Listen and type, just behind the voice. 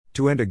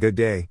To end a good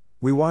day,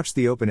 we watched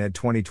the OpenEd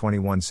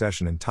 2021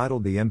 session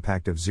entitled The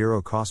Impact of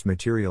Zero-Cost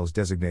Materials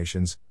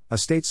Designations, a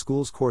State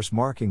Schools Course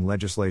Marking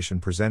Legislation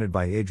presented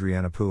by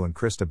Adriana Pu and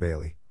Krista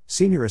Bailey,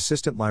 Senior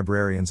Assistant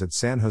Librarians at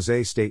San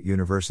Jose State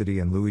University,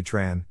 and Louis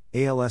Tran,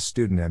 ALS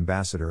Student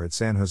Ambassador at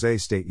San Jose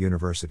State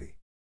University.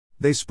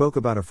 They spoke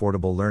about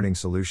affordable learning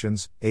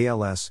solutions,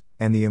 ALS,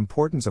 and the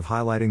importance of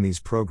highlighting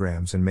these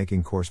programs and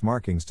making course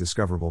markings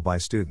discoverable by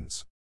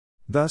students.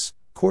 Thus,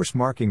 course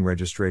marking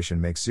registration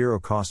makes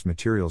zero-cost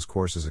materials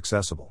courses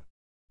accessible.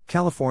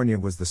 California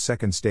was the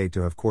second state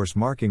to have course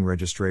marking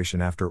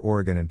registration after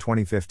Oregon in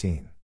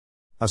 2015.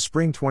 A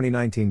spring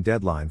 2019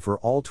 deadline for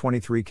all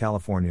 23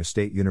 California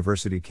State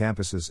University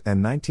campuses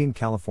and 19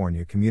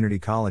 California community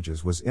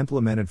colleges was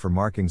implemented for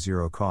marking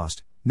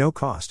zero-cost,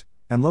 no-cost,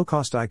 and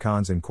low-cost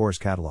icons in course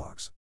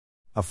catalogs.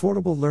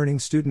 Affordable learning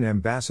student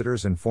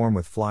ambassadors inform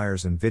with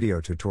flyers and video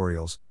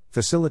tutorials,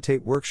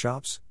 facilitate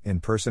workshops, in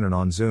person and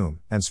on Zoom,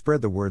 and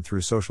spread the word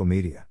through social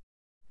media.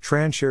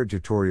 Tran shared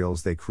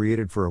tutorials they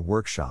created for a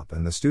workshop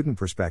and the student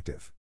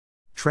perspective.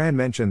 Tran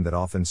mentioned that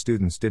often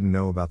students didn't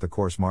know about the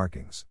course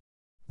markings.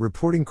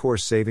 Reporting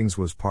course savings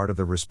was part of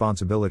the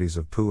responsibilities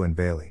of Pu and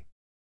Bailey.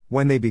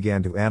 When they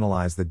began to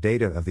analyze the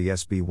data of the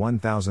SB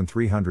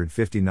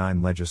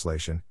 1359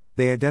 legislation,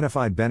 they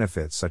identified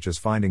benefits such as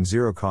finding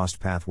zero-cost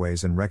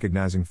pathways and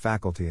recognizing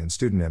faculty and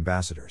student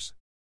ambassadors.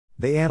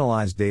 They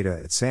analyzed data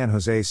at San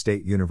Jose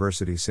State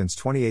University since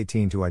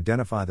 2018 to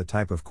identify the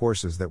type of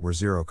courses that were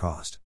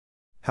zero-cost.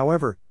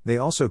 However, they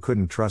also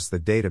couldn't trust the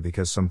data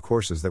because some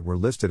courses that were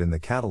listed in the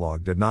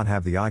catalog did not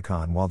have the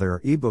icon, while there are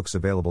ebooks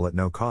available at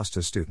no cost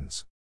to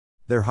students.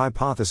 Their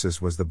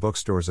hypothesis was the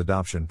bookstore's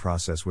adoption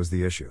process was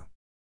the issue.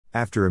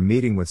 After a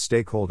meeting with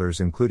stakeholders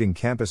including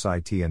campus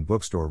IT and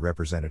bookstore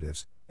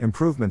representatives,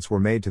 improvements were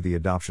made to the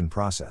adoption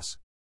process.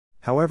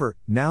 However,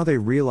 now they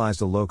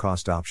realized a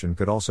low-cost option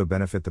could also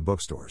benefit the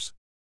bookstores.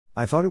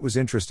 I thought it was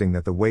interesting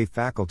that the way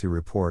faculty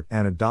report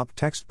and adopt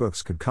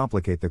textbooks could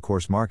complicate the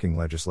course marking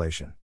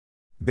legislation.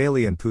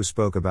 Bailey and Pu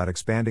spoke about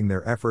expanding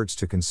their efforts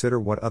to consider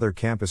what other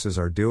campuses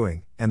are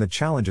doing, and the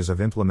challenges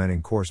of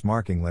implementing course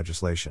marking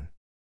legislation.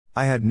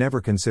 I had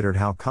never considered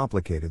how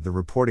complicated the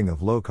reporting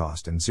of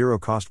low-cost and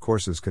zero-cost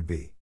courses could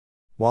be.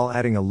 While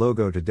adding a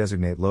logo to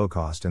designate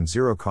low-cost and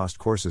zero-cost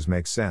courses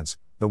makes sense,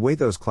 the way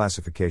those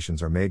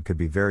classifications are made could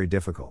be very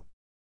difficult.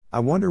 I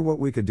wonder what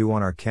we could do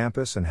on our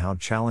campus and how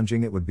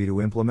challenging it would be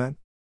to implement.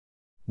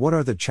 What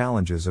are the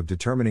challenges of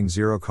determining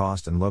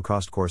zero-cost and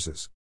low-cost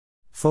courses?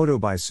 Photo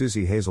by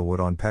Susie Hazelwood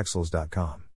on Pexels.com.